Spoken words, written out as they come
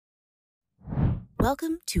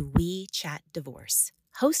Welcome to We Chat Divorce,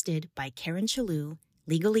 hosted by Karen Chalou,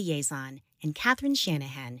 Legal Liaison, and Catherine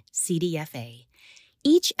Shanahan, CDFA.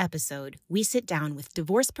 Each episode, we sit down with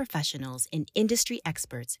divorce professionals and industry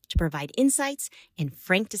experts to provide insights and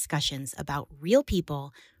frank discussions about real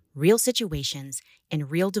people, real situations,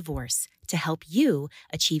 and real divorce to help you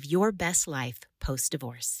achieve your best life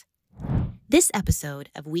post-divorce. This episode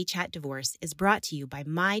of We Chat Divorce is brought to you by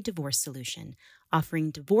My Divorce Solution,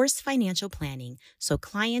 offering divorce financial planning so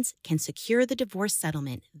clients can secure the divorce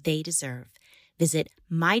settlement they deserve. Visit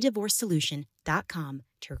mydivorcesolution.com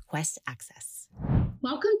to request access.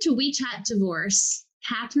 Welcome to We Chat Divorce.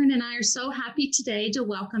 Catherine and I are so happy today to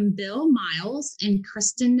welcome Bill Miles and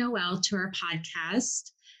Kristen Noel to our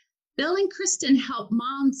podcast. Bill and Kristen help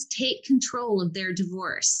moms take control of their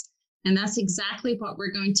divorce. And that's exactly what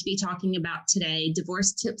we're going to be talking about today.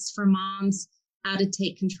 Divorce tips for moms, how to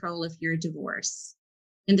take control of your divorce.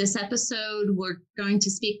 In this episode, we're going to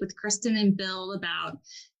speak with Kristen and Bill about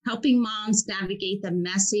helping moms navigate the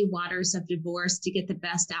messy waters of divorce to get the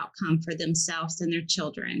best outcome for themselves and their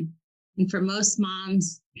children. And for most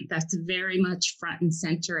moms, that's very much front and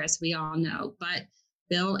center, as we all know. But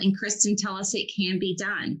Bill and Kristen tell us it can be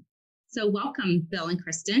done. So welcome, Bill and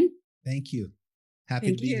Kristen. Thank you.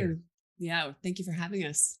 Happy to be here. Yeah, thank you for having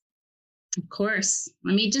us. Of course.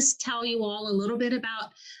 Let me just tell you all a little bit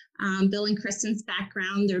about Bill and Kristen's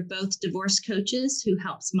background. They're both divorce coaches who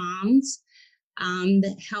helps moms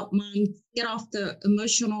that help moms get off the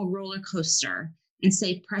emotional roller coaster and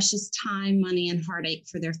save precious time, money, and heartache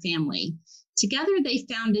for their family. Together, they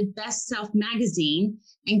founded Best Self Magazine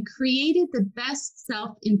and created the Best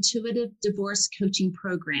Self Intuitive Divorce Coaching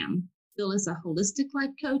Program. Bill is a holistic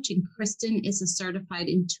life coach and Kristen is a certified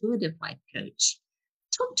intuitive life coach.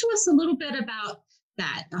 Talk to us a little bit about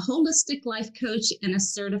that, a holistic life coach and a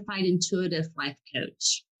certified intuitive life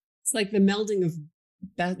coach. It's like the melding of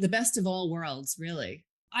the best of all worlds, really.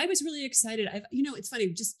 I was really excited. It's funny,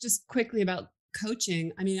 just quickly about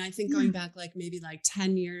coaching. I mean, I think going back maybe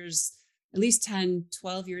 10 years, at least 10,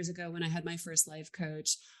 12 years ago when I had my first life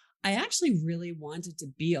coach, I actually really wanted to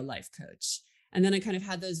be a life coach. And then I kind of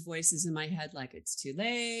had those voices in my head, like, it's too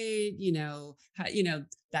late,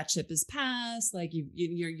 that ship is past, like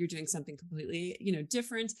you're doing something completely,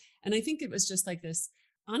 different. And I think it was just like this,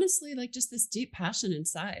 honestly, like just this deep passion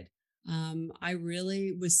inside. I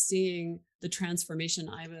really was seeing the transformation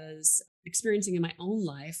I was experiencing in my own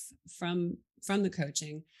life from the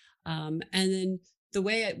coaching. And then the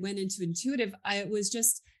way I went into intuitive, I was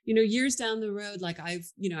just, years down the road, I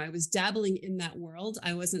was dabbling in that world.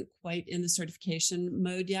 I wasn't quite in the certification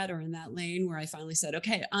mode yet or in that lane where I finally said,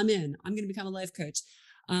 okay, I'm going to become a life coach.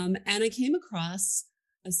 And I came across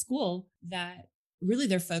a school that really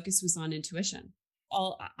their focus was on intuition.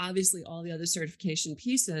 Obviously all the other certification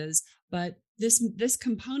pieces, but this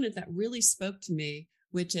component that really spoke to me,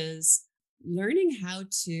 which is learning how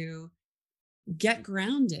to get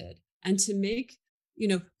grounded and to make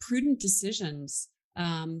prudent decisions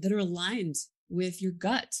that are aligned with your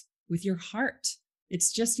gut, with your heart.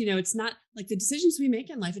 It's just, it's not like the decisions we make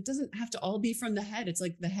in life. It doesn't have to all be from the head. It's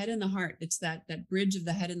like the head and the heart. It's that bridge of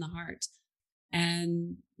the head and the heart.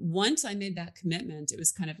 And once I made that commitment, it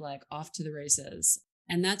was kind of like off to the races.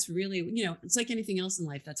 And that's really, it's like anything else in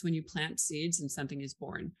life. That's when you plant seeds and something is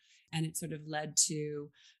born. And it sort of led to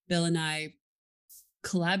Bill and I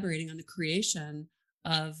collaborating on the creation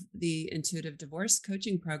of the intuitive divorce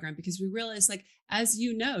coaching program, because we realized, as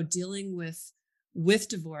dealing with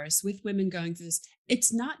divorce, with women going through this,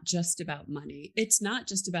 it's not just about money. It's not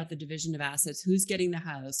just about the division of assets, who's getting the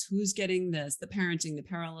house, who's getting this, the parenting, the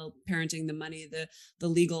parallel parenting, the money, the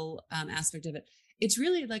legal aspect of it. It's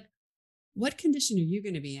really like, what condition are you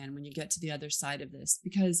going to be in when you get to the other side of this?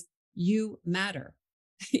 Because you matter.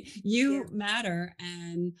 You matter.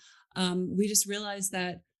 And we just realized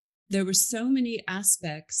that there were so many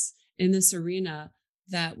aspects in this arena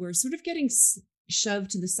that were sort of getting shoved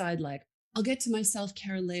to the side. Like, I'll get to my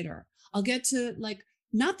self-care later. I'll get to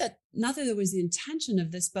not that there was the intention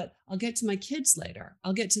of this, but I'll get to my kids later.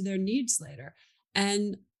 I'll get to their needs later.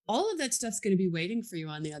 And all of that stuff's going to be waiting for you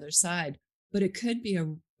on the other side, but it could be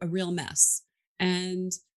a real mess.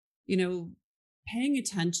 And, paying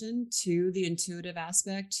attention to the intuitive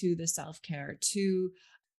aspect, to the self-care, to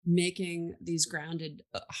making these grounded,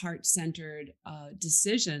 heart-centered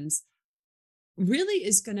decisions really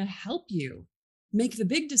is going to help you make the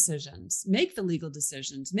big decisions, make the legal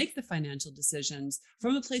decisions, make the financial decisions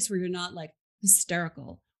from a place where you're not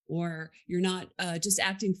hysterical, or you're not just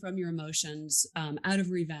acting from your emotions out of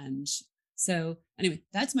revenge. So anyway,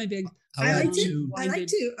 that's my big. I like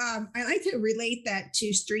to relate that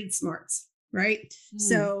to street smarts. right?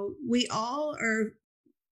 So we all are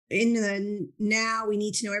in the now. We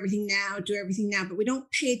need to know everything now, do everything now, but we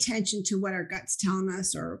don't pay attention to what our gut's telling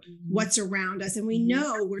us or what's around us. And we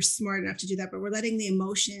know we're smart enough to do that, but we're letting the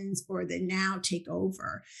emotions or the now take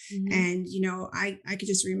over. And, I could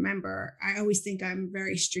just remember, I always think I'm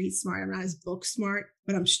very street smart. I'm not as book smart,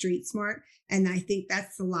 but I'm street smart. And I think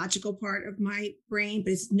that's the logical part of my brain,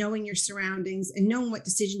 but it's knowing your surroundings and knowing what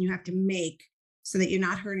decision you have to make so that you're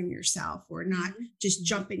not hurting yourself or not just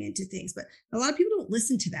jumping into things. But a lot of people don't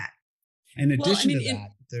listen to that. In addition to that,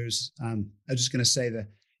 there's, I was just going to say the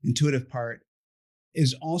intuitive part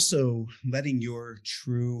is also letting your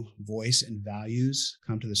true voice and values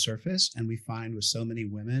come to the surface. And we find with so many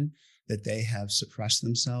women that they have suppressed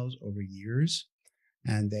themselves over years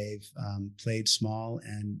and they've played small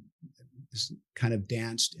and kind of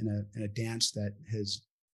danced in a dance that has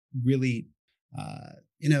really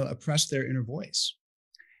oppress their inner voice.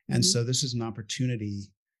 And so this is an opportunity.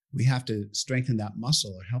 We have to strengthen that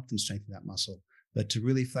muscle or help them strengthen that muscle, but to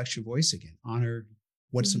really flex your voice again, honor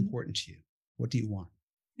what's important to you. What do you want?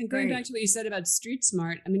 And going back to what you said about street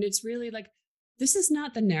smart, I mean, it's really like, this is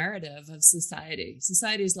not the narrative of society.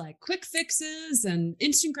 Society is like quick fixes and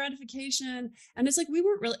instant gratification. And it's like, we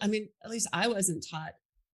weren't really, I mean, at least I wasn't taught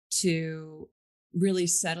to really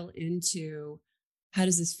settle into, how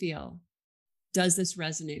does this feel? Does this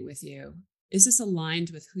resonate with you? Is this aligned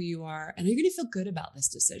with who you are? And are you going to feel good about this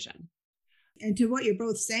decision? And to what you're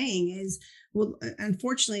both saying is, well,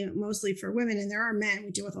 unfortunately, mostly for women, and there are men,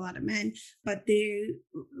 we deal with a lot of men, but the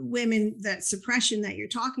women, that suppression that you're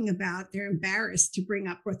talking about, they're embarrassed to bring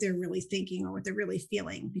up what they're really thinking or what they're really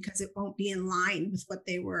feeling because it won't be in line with what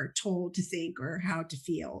they were told to think or how to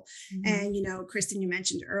feel. And, Kristen, you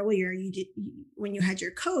mentioned earlier, when you had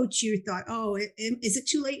your coach, you thought, oh, is it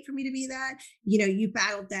too late for me to be that? You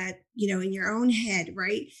battled that, in your own head,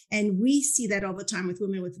 right? And we see that all the time with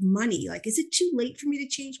women with money. Like, is it too late for me to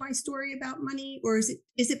change my story about money? Or is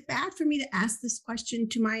it bad for me to ask this question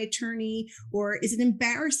to my attorney? Or is it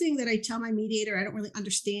embarrassing that I tell my mediator I don't really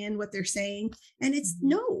understand what they're saying? And it's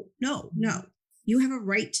no. You have a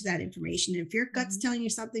right to that information. If your gut's telling you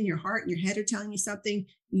something, your heart and your head are telling you something,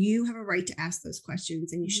 you have a right to ask those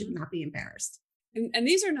questions and you should not be embarrassed. And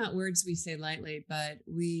these are not words we say lightly, but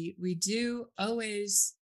we do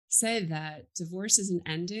always say that divorce is an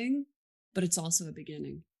ending, but it's also a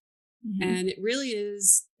beginning. And it really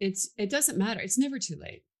is, it doesn't matter. It's never too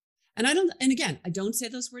late. And again, I don't say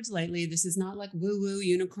those words lightly. This is not like woo woo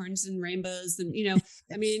unicorns and rainbows. And,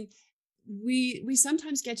 I mean, we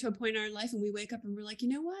sometimes get to a point in our life and we wake up and we're like, you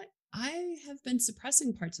know what? I have been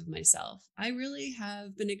suppressing parts of myself. I really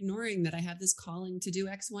have been ignoring that I have this calling to do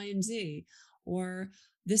X, Y, and Z, or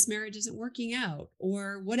this marriage isn't working out,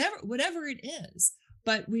 or whatever it is.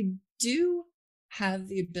 But we do have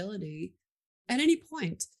the ability at any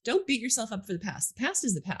point. Don't beat yourself up for the past. The past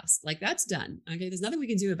is the past. Like, that's done. Okay. There's nothing we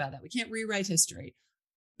can do about that. We can't rewrite history,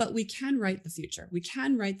 but we can write the future. We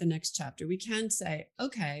can write the next chapter. We can say,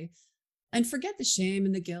 okay, and forget the shame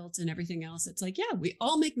and the guilt and everything else. It's like, yeah, we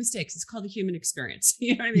all make mistakes. It's called the human experience.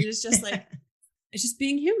 You know what I mean? It's just like, it's just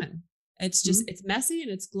being human. It's just, it's messy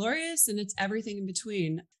and it's glorious and it's everything in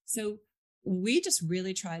between. So we just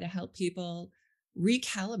really try to help people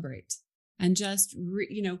recalibrate and just,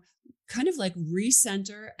 kind of like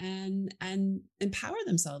recenter and empower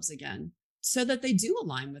themselves again so that they do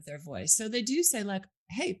align with their voice. So they do say like,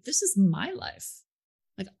 hey, this is my life.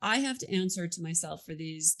 Like, I have to answer to myself for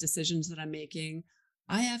these decisions that I'm making.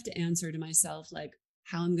 I have to answer to myself, like,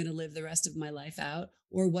 how I'm going to live the rest of my life out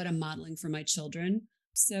or what I'm modeling for my children.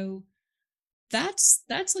 So that's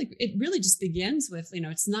like, it really just begins with,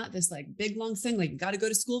 it's not this like big, long thing, like, you got to go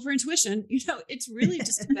to school for intuition. It's really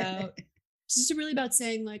just about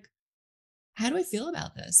saying like, how do I feel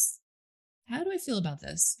about this? How do I feel about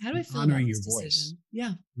this? How do I feel honoring about your this voice? decision?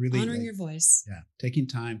 Yeah. Really honoring your voice. Yeah. Taking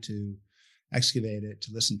time to excavate it,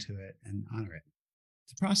 to listen to it and honor it.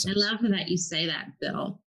 It's a process. I love that you say that,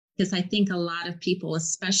 Bill, because I think a lot of people,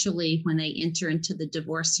 especially when they enter into the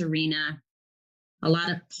divorce arena, a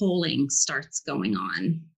lot of polling starts going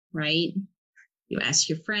on, right? You ask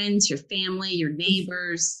your friends, your family, your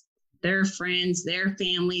neighbors, their friends, their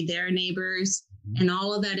family, their neighbors, and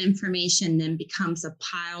all of that information then becomes a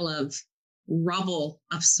pile of rubble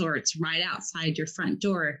of sorts right outside your front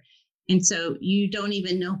door. And so you don't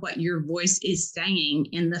even know what your voice is saying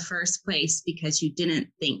in the first place because you didn't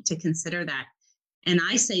think to consider that. And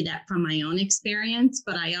I say that from my own experience,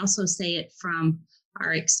 but I also say it from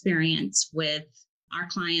our experience with our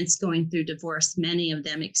clients going through divorce. Many of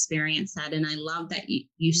them experience that. And I love that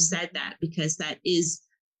you said that, because that is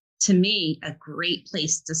to me, a great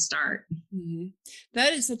place to start. Mm-hmm.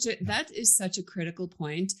 That is such a critical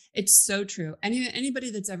point. It's so true.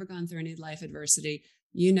 Anybody that's ever gone through any life adversity,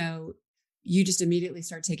 you just immediately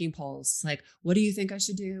start taking polls. Like, what do you think I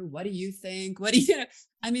should do? What do you think? What do you?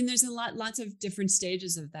 I mean, there's lots of different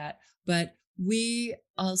stages of that. But we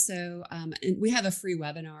also, and we have a free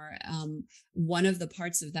webinar. One of the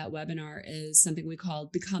parts of that webinar is something we call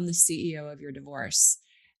 "Become the CEO of Your Divorce."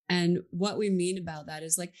 And what we mean about that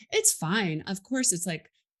is like, it's fine. Of course, it's like,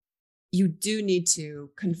 you do need to,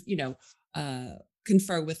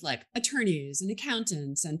 confer with like attorneys and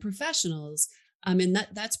accountants and professionals. And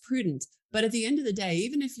that's prudent. But at the end of the day,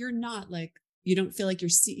 even if you're not like, you don't feel like you're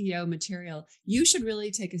CEO material, you should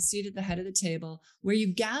really take a seat at the head of the table where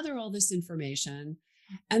you gather all this information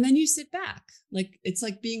and then you sit back. Like, it's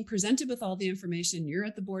like being presented with all the information. You're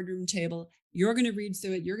at the boardroom table. You're going to read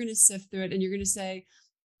through it. You're going to sift through it. And you're going to say,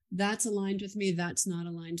 that's aligned with me. That's not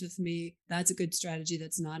aligned with me. That's a good strategy.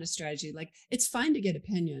 That's not a strategy. Like, it's fine to get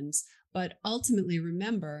opinions, but ultimately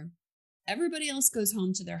remember, everybody else goes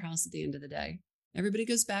home to their house at the end of the day. Everybody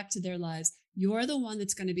goes back to their lives. You're the one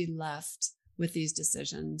that's going to be left with these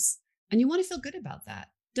decisions. And you want to feel good about that.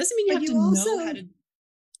 Doesn't mean you have to know how to.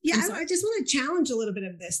 Yeah, I just want to challenge a little bit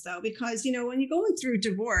of this, though, because, when you're going through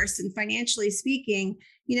divorce and financially speaking,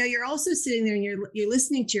 you're also sitting there and you're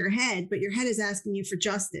listening to your head, but your head is asking you for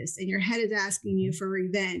justice and your head is asking you for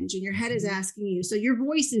revenge and your head is asking you. So your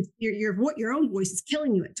voice is your own voice is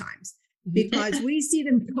killing you at times, because we see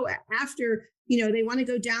them go after, they want to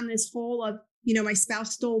go down this hole of, my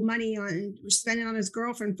spouse stole money on spending on his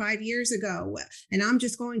girlfriend 5 years ago, and I'm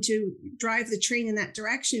just going to drive the train in that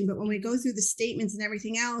direction. But when we go through the statements and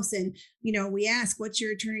everything else, and, we ask, what's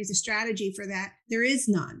your attorney's strategy for that? There is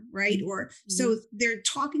none, right? Or so they're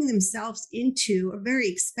talking themselves into a very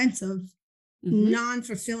expensive,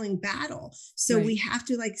 non-fulfilling battle. So we have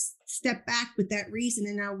to like step back with that reason.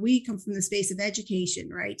 And now we come from the space of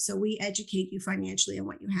education, right? So we educate you financially on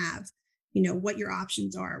what you have. What your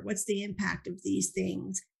options are, what's the impact of these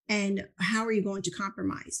things, and how are you going to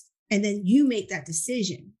compromise? And then you make that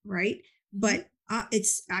decision, right? But I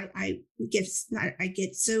get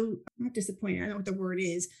so not disappointed. I don't know what the word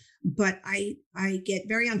is, but I get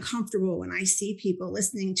very uncomfortable when I see people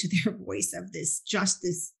listening to their voice of this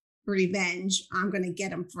justice, revenge, I'm going to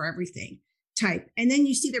get them for everything type. And then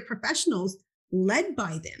you see their professionals led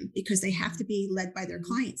by them, because they have to be led by their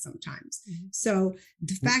clients sometimes. So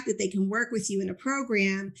the fact that they can work with you in a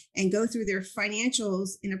program and go through their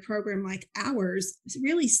financials in a program like ours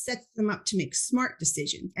really sets them up to make smart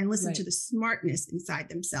decisions and listen to the smartness inside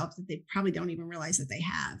themselves that they probably don't even realize that they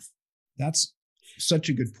have. That's such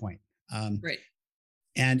a good point.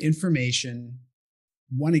 And information,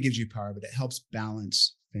 one, it gives you power, but it helps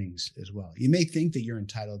balance things as well. You may think that you're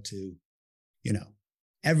entitled to,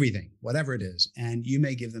 everything, whatever it is. And you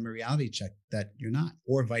may give them a reality check that you're not,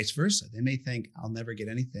 or vice versa. They may think, I'll never get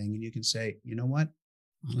anything. And you can say, you know what?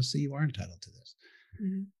 Honestly, you are entitled to this.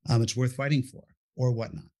 It's worth fighting for, or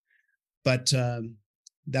whatnot. But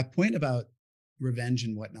that point about revenge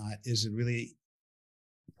and whatnot is a really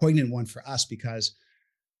poignant one for us, because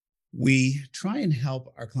we try and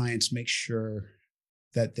help our clients make sure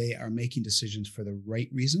that they are making decisions for the right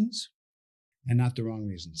reasons and not the wrong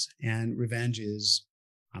reasons. And revenge is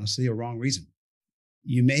honestly a wrong reason.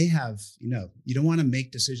 You may have, you don't want to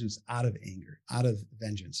make decisions out of anger, out of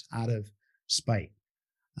vengeance, out of spite,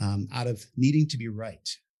 out of needing to be right.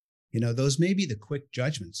 Those may be the quick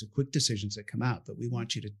judgments, the quick decisions that come out, but we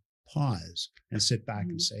want you to pause and sit back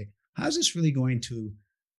and say, how's this really going to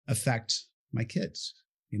affect my kids?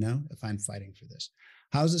 If I'm fighting for this,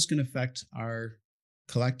 how is this going to affect our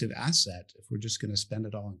collective asset if we're just going to spend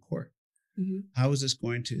it all in court? How is this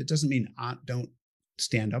going to, it doesn't mean don't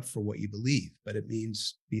stand up for what you believe, but it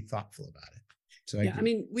means be thoughtful about it. So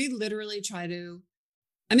we literally try to,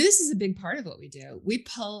 this is a big part of what we do. We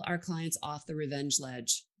pull our clients off the revenge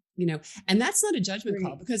ledge, and that's not a judgment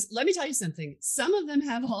call, because let me tell you something. Some of them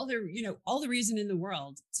have all their, all the reason in the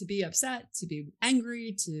world to be upset, to be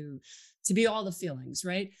angry, to be all the feelings,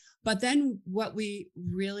 right? But then what we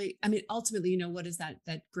really, ultimately, what is that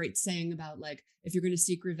great saying about, like, if you're going to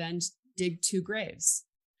seek revenge, dig 2 graves,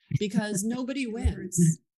 because nobody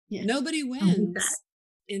wins. Nobody wins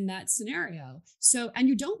in that scenario. So, and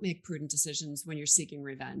you don't make prudent decisions when you're seeking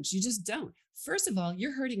revenge. You just don't. First of all,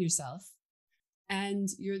 you're hurting yourself. And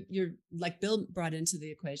you're like Bill brought into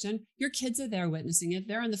the equation, your kids are there witnessing it.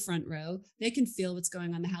 They're in the front row. They can feel what's going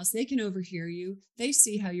on in the house. They can overhear you. They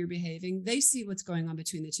see how you're behaving. They see what's going on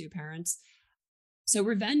between the 2 parents. So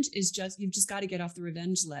revenge is you've just got to get off the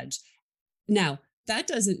revenge ledge. Now, that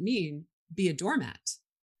doesn't mean be a doormat.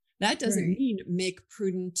 That doesn't mean make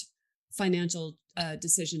prudent financial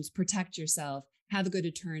decisions, protect yourself, have a good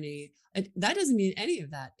attorney. That doesn't mean any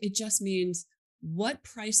of that. It just means, what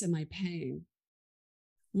price am I paying?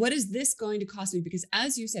 What is this going to cost me? Because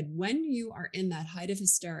as you said, when you are in that height of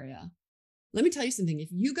hysteria, let me tell you something. If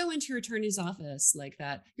you go into your attorney's office like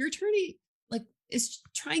that, your attorney is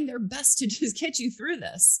trying their best to just get you through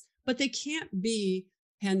this, but they can't be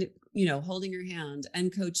holding your hand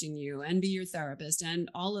and coaching you and be your therapist and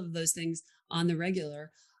all of those things on the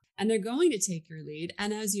regular. And they're going to take your lead.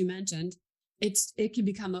 And as you mentioned, it can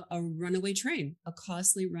become a runaway train, a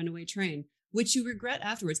costly runaway train, which you regret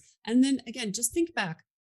afterwards. And then again, just think back.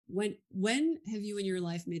 When have you in your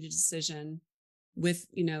life made a decision with,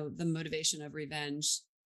 the motivation of revenge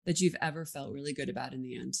that you've ever felt really good about in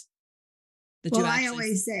the end? I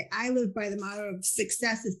always say, I live by the motto of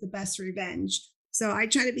success is the best revenge. So I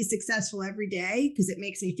try to be successful every day because it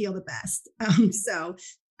makes me feel the best. So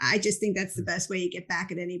I just think that's the best way you get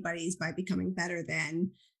back at anybody is by becoming better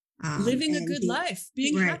than living a good life,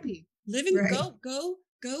 being happy, living,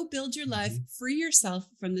 go build your life, free yourself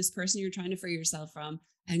from this person you're trying to free yourself from,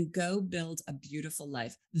 and go build a beautiful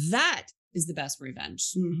life. That is the best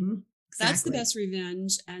revenge. Mm-hmm. That's the best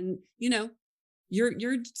revenge. And,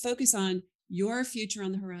 you're focused on your future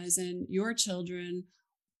on the horizon, your children,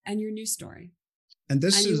 and your new story. And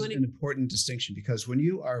this is an important distinction, because when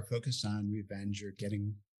you are focused on revenge or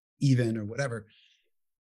getting even or whatever,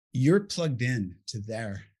 you're plugged in to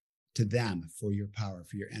them for your power,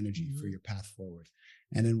 for your energy, for your path forward.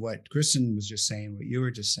 And in what Kristen was just saying, what you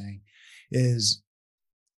were just saying is,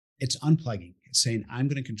 it's unplugging. It's saying, I'm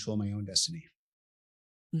going to control my own destiny.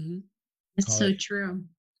 Mm-hmm. That's so true.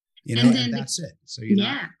 And that's it. So,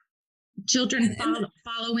 children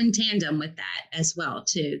follow in tandem with that as well,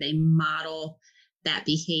 too. They model that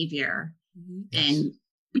behavior. Mm-hmm.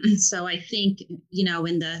 And so I think,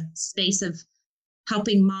 in the space of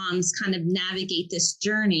helping moms kind of navigate this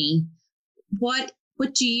journey, what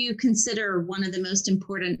do you consider one of the most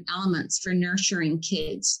important elements for nurturing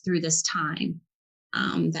kids through this time?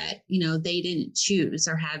 That, they didn't choose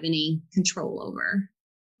or have any control over?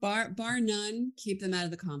 Bar none, keep them out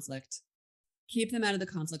of the conflict. Keep them out of the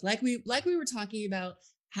conflict. Like we were talking about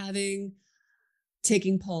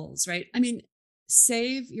taking polls, right? I mean,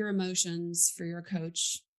 save your emotions for your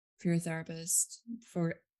coach, for your therapist,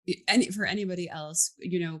 for anybody else.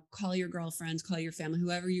 Call your girlfriends, call your family,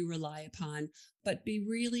 whoever you rely upon, but be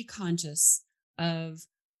really conscious of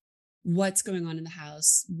what's going on in the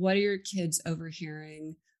house. What are your kids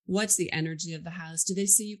overhearing? What's the energy of the house? Do they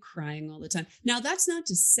see you crying all the time? Now, that's not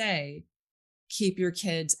to say keep your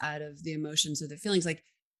kids out of the emotions or the feelings. Like,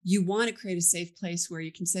 you want to create a safe place where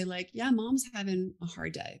you can say, like, yeah, mom's having a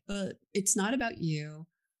hard day, but it's not about you.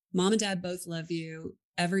 Mom and dad both love you.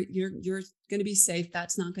 You're going to be safe.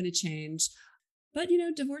 That's not going to change. But,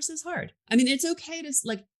 divorce is hard. I mean, it's okay to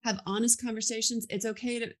have honest conversations. It's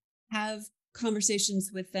okay to have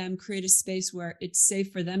conversations with them, create a space where it's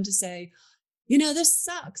safe for them to say, this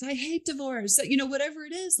sucks. I hate divorce. So, whatever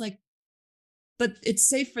it is, but it's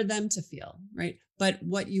safe for them to feel, right? But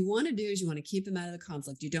what you want to do is you want to keep them out of the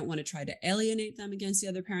conflict. You don't want to try to alienate them against the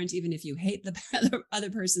other parent, even if you hate the other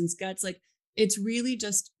person's guts. It's really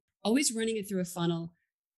just always running it through a funnel.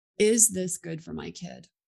 Is this good for my kid?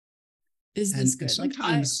 Is this good?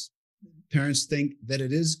 Sometimes parents think that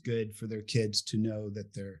it is good for their kids to know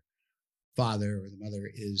that their father or the mother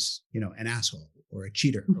is, an asshole or a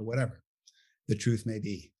cheater or whatever the truth may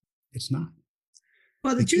be. It's not.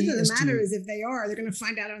 Well, the truth of the matter is, if they are, they're going to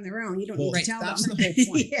find out on their own. You don't need to tell them. That's the whole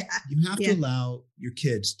point. You have to allow your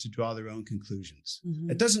kids to draw their own conclusions. Mm-hmm.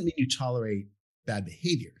 It doesn't mean you tolerate bad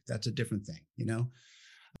behavior. That's a different thing,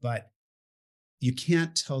 but you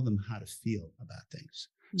can't tell them how to feel about things.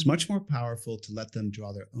 Mm-hmm. It's much more powerful to let them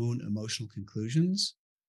draw their own emotional conclusions.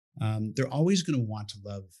 They're always going to want to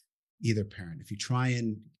love either parent. If you try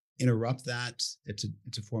and interrupt that, it's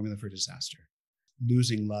a formula for disaster.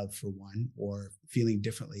 Losing love for one or feeling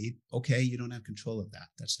differently, okay, you don't have control of that.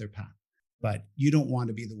 That's their path. But you don't want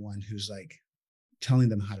to be the one who's telling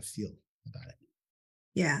them how to feel about it.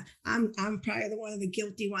 Yeah, I'm probably one of the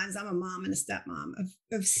guilty ones. I'm a mom and a stepmom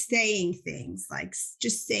of saying things,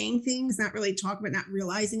 just saying things, not really talking about, not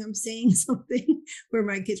realizing I'm saying something, where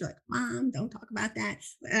my kids are like, Mom, don't talk about that.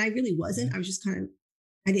 And I really wasn't. I was just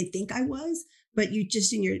I didn't think I was, but you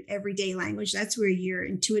just, in your everyday language, that's where your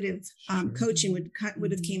intuitive coaching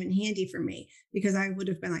would have came in handy for me, because I would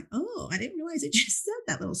have been like, oh, I didn't realize I just said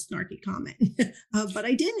that little snarky comment, but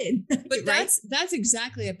I did. But that's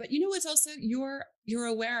exactly it. But it's also, you're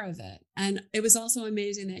aware of it. And it was also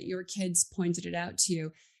amazing that your kids pointed it out to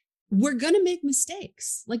you. we're going to make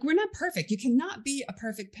mistakes. Like, we're not perfect. You cannot be a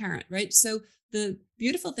perfect parent, right? So the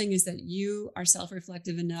beautiful thing is that you are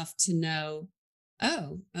self-reflective enough to know,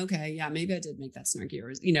 oh, okay, yeah, maybe I did make that snarky,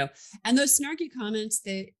 or, and those snarky comments,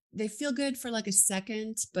 they feel good for like a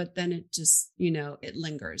second, but then it just, it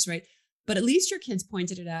lingers, right? But at least your kids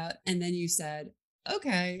pointed it out. And then you said,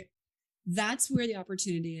 okay, that's where the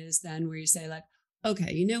opportunity is then, where you say like,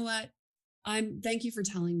 okay, you know what? Thank you for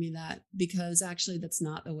telling me that, because actually that's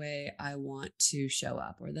not the way I want to show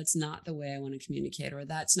up, or that's not the way I want to communicate, or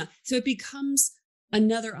that's not. So it becomes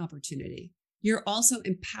another opportunity. You're also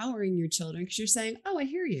empowering your children, because you're saying, oh, I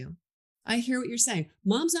hear you. I hear what you're saying.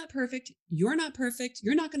 Mom's not perfect. You're not perfect.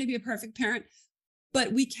 You're not going to be a perfect parent,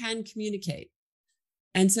 but we can communicate.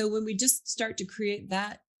 And so when we just start to create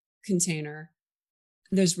that container,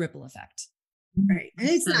 there's ripple effect. Right. And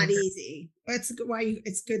it's not easy. That's why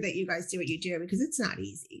it's good that you guys do what you do, because it's not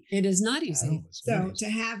easy. It is not easy. So to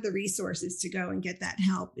have the resources to go and get that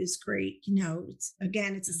help is great. It's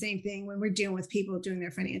the same thing when we're dealing with people doing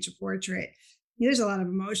their financial portrait. There's a lot of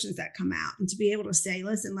emotions that come out, and to be able to say,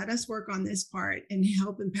 listen, let us work on this part and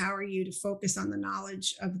help empower you to focus on the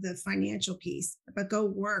knowledge of the financial piece, but go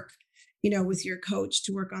work, with your coach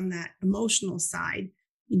to work on that emotional side.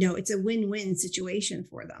 It's a win-win situation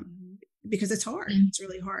for them, because it's hard. It's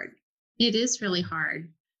really hard. It is really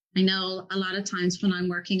hard. I know a lot of times when I'm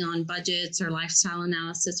working on budgets or lifestyle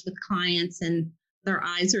analysis with clients, and their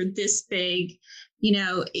eyes are this big,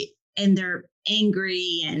 and they're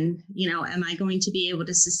angry, and, am I going to be able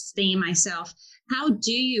to sustain myself? How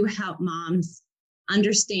do you help moms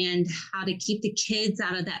understand how to keep the kids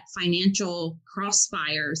out of that financial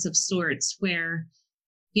crossfires of sorts where,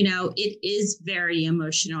 it is very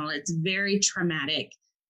emotional, it's very traumatic.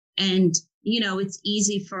 And, it's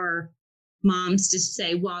easy for moms to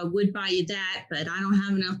say, well, I would buy you that, but I don't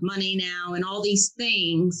have enough money now, and all these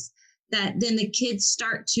things that then the kids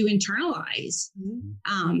start to internalize,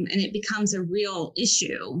 and it becomes a real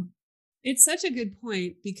issue. It's such a good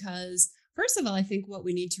point, because first of all, I think what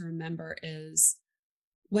we need to remember is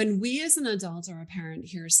when we as an adult or a parent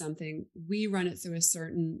hear something, we run it through a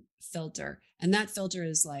certain filter. And that filter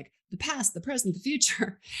is like the past, the present, the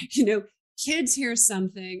future. Kids hear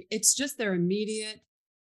something, it's just they're immediately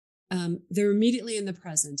in the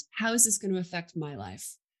present. How is this going to affect my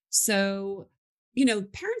life? So,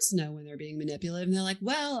 parents know when they're being manipulative, and they're like,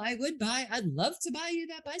 well, I'd love to buy you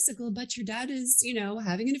that bicycle, but your dad is,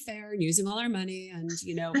 having an affair and using all our money, and,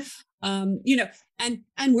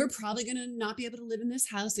 and we're probably going to not be able to live in this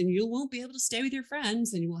house, and you won't be able to stay with your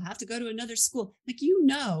friends, and you will have to go to another school. Like,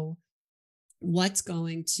 what's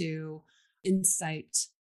going to incite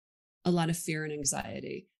a lot of fear and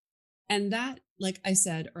anxiety. And that, like I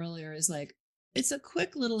said earlier, is like, it's a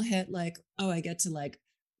quick little hit, like, oh, I get to like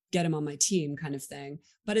get him on my team kind of thing.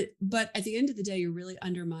 But at the end of the day, you're really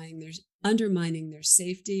undermining their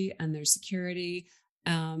safety and their security,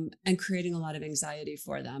 and creating a lot of anxiety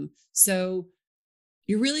for them. So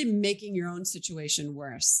you're really making your own situation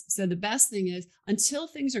worse. So the best thing is, until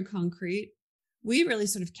things are concrete, we really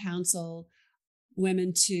sort of counsel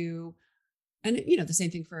women to, and the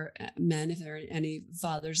same thing for men, if there are any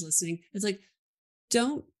fathers listening, it's like,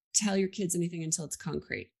 don't tell your kids anything until it's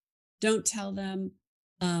concrete. Don't tell them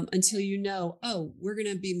until oh, we're going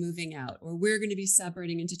to be moving out, or we're going to be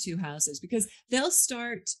separating into two houses, because there'll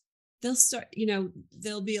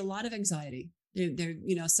be a lot of anxiety.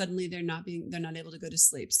 They're suddenly they're not able to go to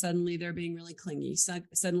sleep. Suddenly they're being really clingy.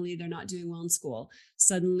 Suddenly they're not doing well in school.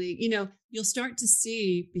 Suddenly, you'll start to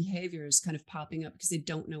see behaviors kind of popping up because they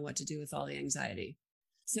don't know what to do with all the anxiety.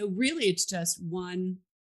 So really, it's just one,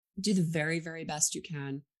 do the very, very best you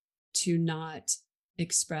can to not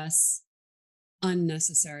express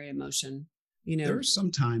unnecessary emotion. There are some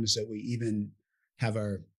times that we even have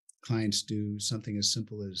our clients do something as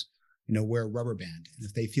simple as, wear a rubber band. And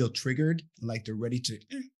if they feel triggered, like they're ready to,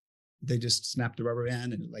 they just snap the rubber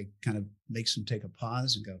band, and it like kind of makes them take a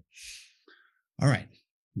pause and go, all right,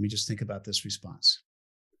 let me just think about this response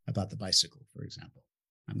about the bicycle, for example.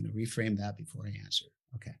 I'm going to reframe that before I answer.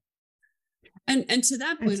 Okay. And to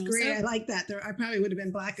that point, that's great. Also, I like that. I probably would have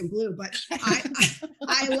been black and blue, but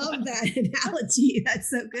I love that analogy. That's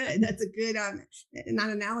so good. That's a good, not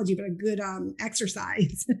analogy, but a good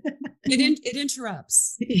exercise. It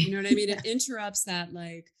interrupts. You know what I mean? It interrupts that,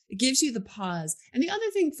 like, it gives you the pause. And the other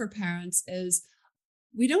thing for parents is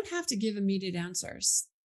we don't have to give immediate answers.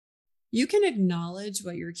 You can acknowledge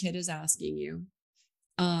what your kid is asking you.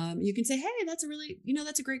 You can say, hey, that's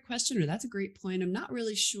a great question, or that's a great point. I'm not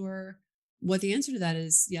really sure what the answer to that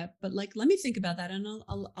is yet, but like, let me think about that, and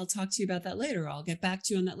I'll talk to you about that later. I'll get back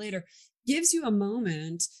to you on that later. gives you a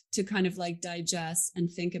moment to kind of like digest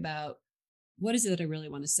and think about, what is it that I really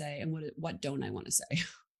want to say? And what don't I want to say?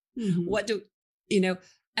 Mhm. What do,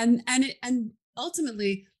 and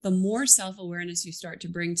ultimately, the more self-awareness you start to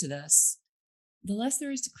bring to this, the less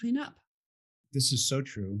there is to clean up. This is so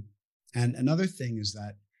true. And another thing is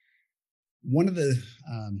that one of the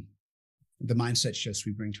mindset shifts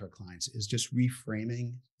we bring to our clients is just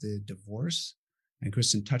reframing the divorce. And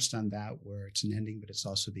Kristen touched on that, where it's an ending, but it's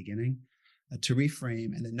also beginning. To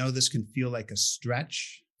reframe, and I know this can feel like a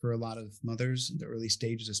stretch for a lot of mothers in the early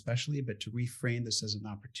stages, especially, but to reframe this as an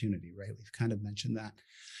opportunity, right? We've kind of mentioned that,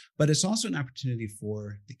 but it's also an opportunity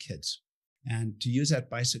for the kids. And to use that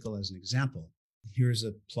bicycle as an example, here's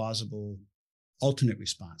a plausible alternate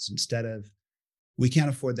response. Instead of, we can't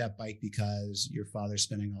afford that bike because your father's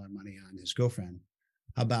spending all our money on his girlfriend.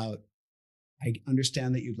 How about, I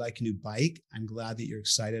understand that you'd like a new bike. I'm glad that you're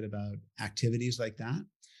excited about activities like that.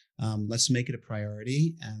 Let's make it a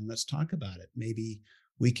priority and let's talk about it. Maybe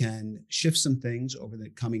we can shift some things over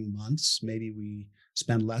the coming months. Maybe we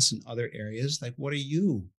spend less in other areas. Like, what are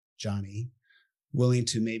you, Johnny, willing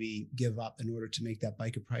to maybe give up in order to make that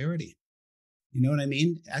bike a priority? You know what I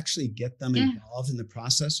mean? Actually get them involved in the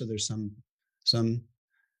process. So there's some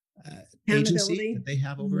agency that they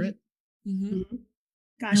have over it. Mm-hmm. Mm-hmm.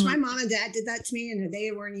 Gosh, my mom and dad did that to me, and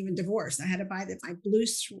they weren't even divorced. I had to buy my blue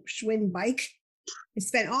Schwinn bike. I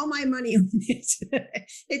spent all my money on it.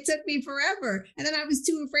 It took me forever. And then I was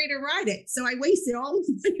too afraid to ride it. So I wasted all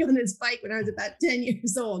the money on this bike when I was about 10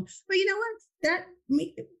 years old. But you know what?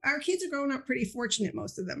 Our kids are growing up pretty fortunate,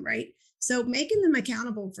 most of them, right? So making them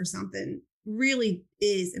accountable for something really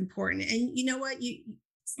is important. And you know what?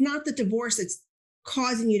 It's not the divorce that's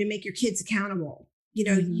causing you to make your kids accountable.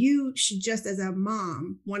 You should just, as a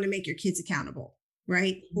mom, want to make your kids accountable,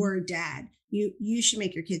 right? Mm-hmm. Or a dad. You should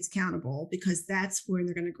make your kids accountable, because that's where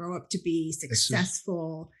they're going to grow up to be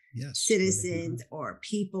successful citizens or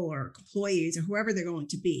people or employees or whoever they're going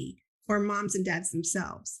to be, or moms and dads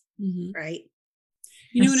themselves, right?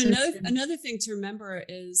 Another thing to remember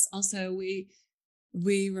is also we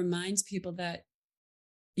remind people that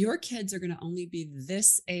your kids are going to only be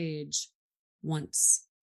this age once.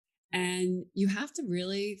 And you have to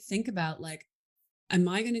really think about, like, am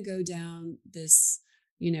I going to go down this,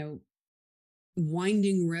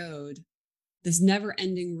 winding road, this never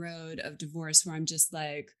ending road of divorce where I'm just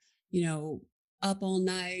like, up all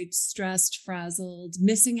night, stressed, frazzled,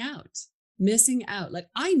 missing out. Like,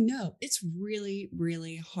 I know it's really,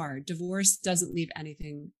 really hard. Divorce doesn't leave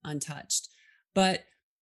anything untouched, but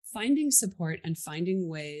finding support and finding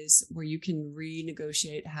ways where you can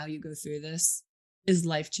renegotiate how you go through this is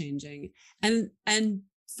life-changing. And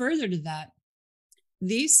further to that,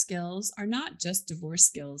 these skills are not just divorce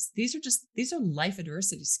skills. These are life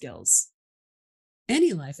adversity skills.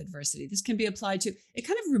 Any life adversity, this can be applied to. It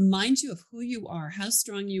kind of reminds you of who you are, how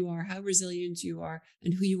strong you are, how resilient you are,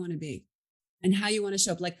 and who you want to be, and how you want to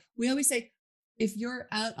show up. Like we always say, if you're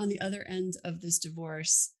out on the other end of this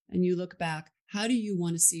divorce and you look back, how do you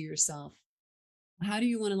want to see yourself? How do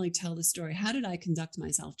you want to tell the story? How did I conduct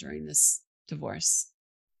myself during this divorce?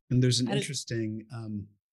 And there's an interesting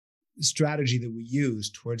strategy that we use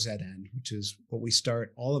towards that end, which is what we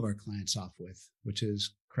start all of our clients off with, which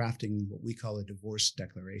is crafting what we call a divorce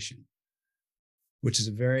declaration, which is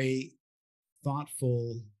a very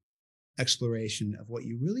thoughtful exploration of what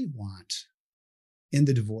you really want in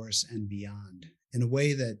the divorce and beyond, in a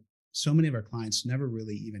way that so many of our clients never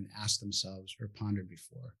really even asked themselves or pondered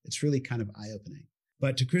before. It's really kind of eye-opening.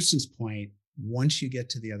 But to Kristen's point, once you get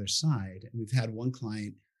to the other side, and we've had one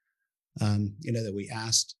client, that we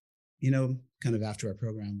asked, kind of after our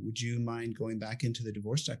program, would you mind going back into the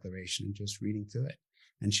divorce declaration and just reading through it?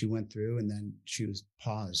 And she went through, and then she was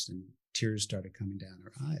paused and tears started coming down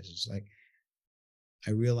her eyes. It's like,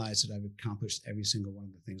 I realized that I've accomplished every single one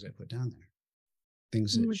of the things I put down there.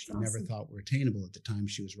 Things that she never thought were attainable at the time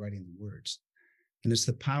she was writing the words. And it's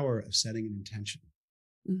the power of setting an intention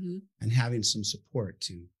and having some support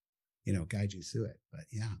to, guide you through it. But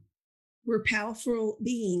yeah. We're powerful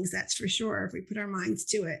beings, that's for sure, if we put our minds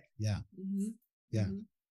to it. Yeah. Mm-hmm. Yeah. And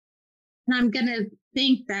I'm going to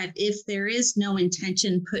think that if there is no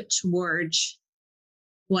intention put towards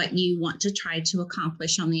what you want to try to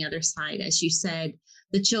accomplish on the other side, as you said,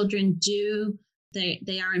 the children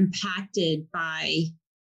they are impacted by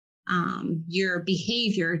your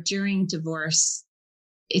behavior during divorce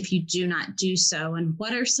if you do not do so. And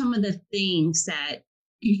what are some of the things that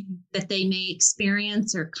they may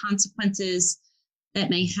experience or consequences that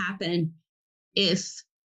may happen if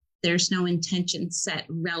there's no intention set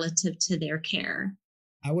relative to their care?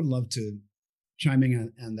 I would love to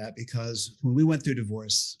chiming on that because when we went through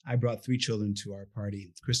divorce, I brought 3 children to our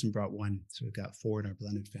party. Kristen brought 1, so we've got 4 in our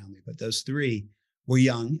blended family. But those 3 were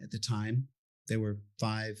young at the time. They were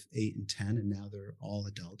 5, 8, and 10, and now they're all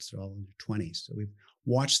adults. They're all in their 20s. So we've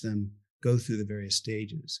watched them go through the various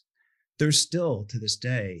stages. They're still, to this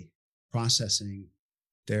day, processing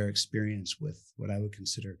their experience with what I would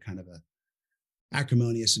consider kind of a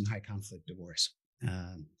acrimonious and high conflict divorce.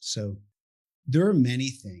 So there are many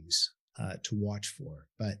things to watch for,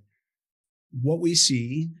 but what we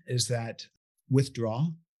see is that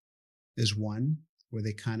withdrawal is one where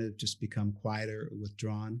they kind of just become quieter or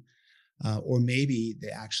withdrawn, or maybe they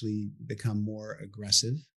actually become more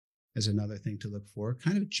aggressive is another thing to look for.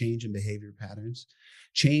 Kind of change in behavior patterns,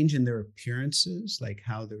 change in their appearances, like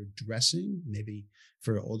how they're dressing. Maybe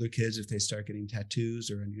for older kids, if they start getting tattoos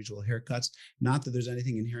or unusual haircuts, not that there's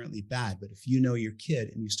anything inherently bad, but if you know your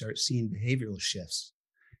kid and you start seeing behavioral shifts,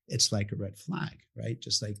 it's like a red flag, right?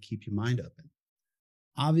 Just like keep your mind open.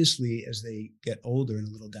 Obviously, as they get older and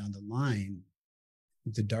a little down the line,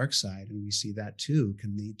 the dark side, and we see that too,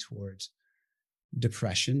 can lead towards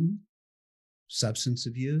depression, substance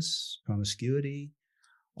abuse, promiscuity,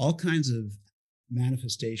 all kinds of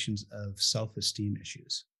manifestations of self-esteem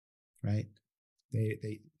issues, right?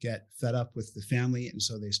 They get fed up with the family, and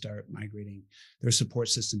so they start migrating. Their support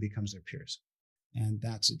system becomes their peers. And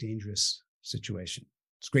that's a dangerous situation.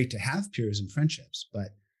 It's great to have peers and friendships, but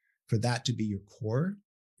for that to be your core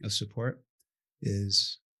of support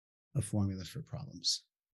is a formula for problems.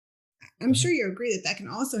 I'm sure you agree that can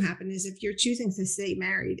also happen is if you're choosing to stay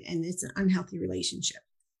married and it's an unhealthy relationship.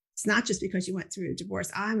 It's not just because you went through a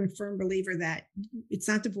divorce. I'm a firm believer that it's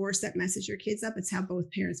not divorce that messes your kids up. It's how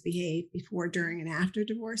both parents behave before, during, and after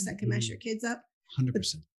divorce that can mess your kids up.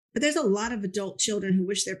 100%. But there's a lot of adult children who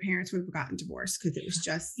wish their parents would have gotten divorced because it was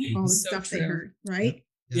just all the stuff they heard, right?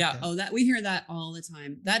 Yeah. Oh, that we hear that all the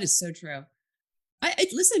time. That is so true. I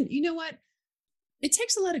listen, you know what? It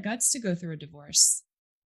takes a lot of guts to go through a divorce.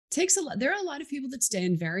 Takes a lot. There are a lot of people that stay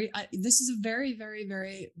in this is a very, very,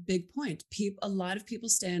 very big point. A lot of people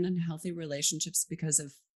stay in unhealthy relationships because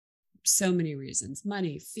of so many reasons: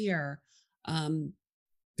 money, fear,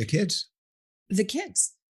 the kids.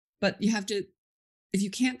 But you have to, if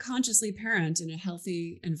you can't consciously parent in a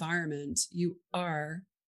healthy environment, you are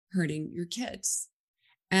hurting your kids.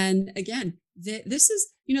 And again, this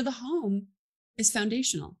is, the home is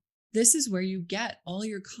foundational. This is where you get all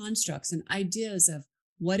your constructs and ideas of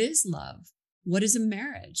what is love? What is a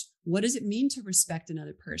marriage? What does it mean to respect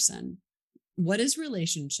another person? What is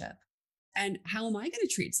relationship? And how am I going to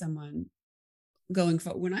treat someone going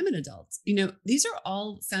forward when I'm an adult? These are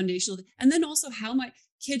all foundational. And then also how my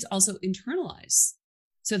kids also internalize.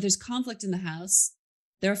 So if there's conflict in the house,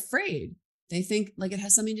 they're afraid. They think like it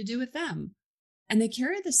has something to do with them. And they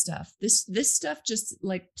carry this stuff. This stuff just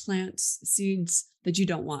like plants seeds that you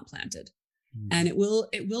don't want planted. And it will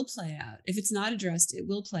play out. If it's not addressed, it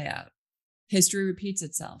will play out. History repeats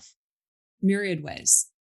itself, myriad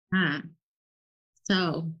ways.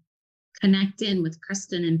 So connect in with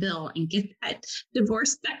Kristen and Bill and get that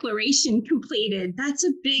divorce declaration completed. That's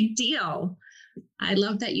a big deal. I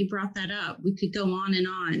love that you brought that up. We could go on and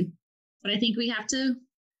on, but I think we have to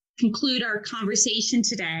conclude our conversation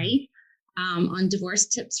today on divorce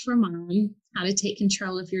tips for mom, how to take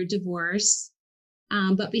control of your divorce.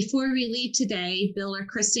 But before we leave today, Bill or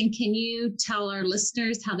Kristen, can you tell our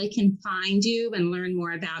listeners how they can find you and learn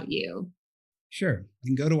more about you? Sure.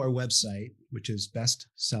 You can go to our website, which is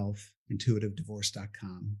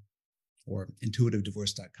bestselfintuitivedivorce.com or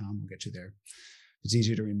intuitivedivorce.com. We'll get you there. It's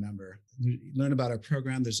easier to remember. Learn about our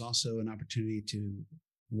program. There's also an opportunity to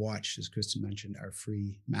watch, as Kristen mentioned, our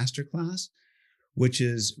free masterclass, which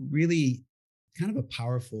is really kind of a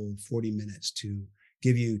powerful 40 minutes to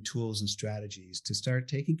give you tools and strategies to start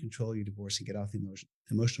taking control of your divorce and get off the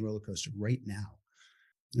emotional roller coaster right now.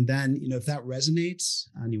 And then, if that resonates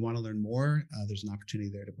and you want to learn more, there's an opportunity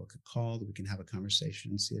there to book a call that we can have a conversation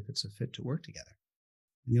and see if it's a fit to work together.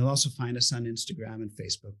 And you'll also find us on Instagram and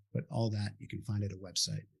Facebook, but all that you can find at a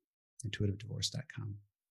website, intuitivedivorce.com.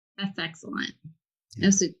 That's excellent. Yeah.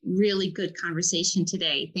 That's a really good conversation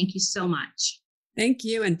today. Thank you so much. Thank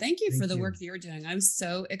you. And thank you for the work that you're doing. I was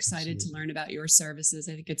so excited to learn about your services.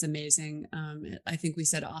 I think it's amazing. I think we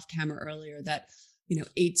said off camera earlier that,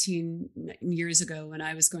 18 years ago when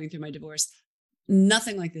I was going through my divorce,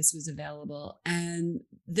 nothing like this was available. And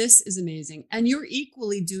this is amazing. And you're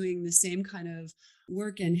equally doing the same kind of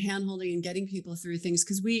work and handholding and getting people through things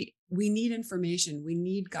because we need information. We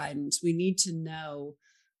need guidance. We need to know,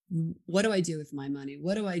 what do I do with my money?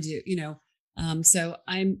 What do I do? So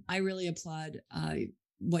I really applaud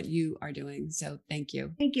what you are doing. So thank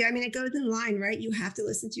you. Thank you. I mean, it goes in line, right? You have to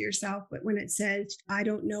listen to yourself. But when it says, I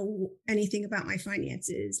don't know anything about my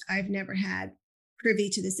finances, I've never had privy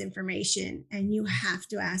to this information, and you have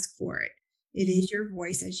to ask for it. It is your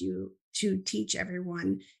voice as you to teach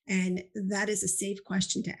everyone. And that is a safe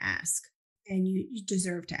question to ask. And you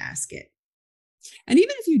deserve to ask it. And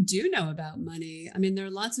even if you do know about money, I mean, there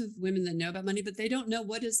are lots of women that know about money, but they don't know,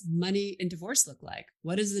 what does money in divorce look like?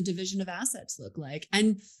 What does the division of assets look like?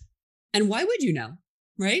 And why would you know?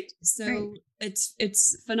 Right. So right.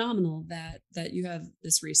 It's phenomenal that you have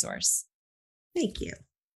this resource. Thank you.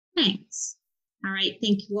 Thanks. All right.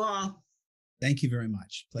 Thank you all. Thank you very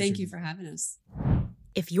much. Pleasure. Thank you for having us.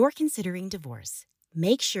 If you're considering divorce,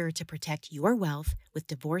 make sure to protect your wealth with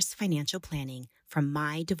divorce financial planning from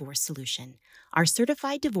My Divorce Solution. Our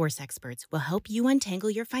certified divorce experts will help you untangle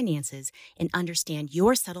your finances and understand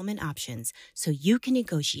your settlement options so you can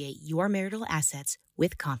negotiate your marital assets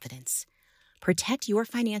with confidence. Protect your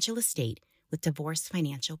financial estate with divorce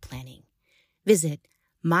financial planning. Visit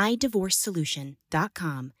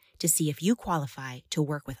mydivorcesolution.com to see if you qualify to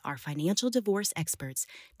work with our financial divorce experts.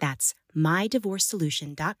 That's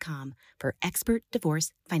mydivorcesolution.com for expert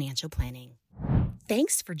divorce financial planning.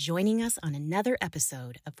 Thanks for joining us on another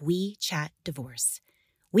episode of We Chat Divorce.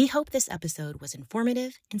 We hope this episode was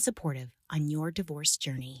informative and supportive on your divorce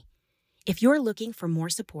journey. If you're looking for more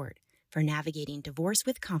support for navigating divorce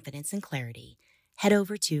with confidence and clarity, head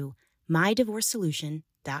over to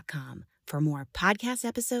mydivorcesolution.com for more podcast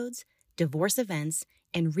episodes, divorce events,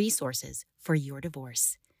 and resources for your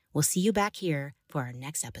divorce. We'll see you back here for our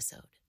next episode.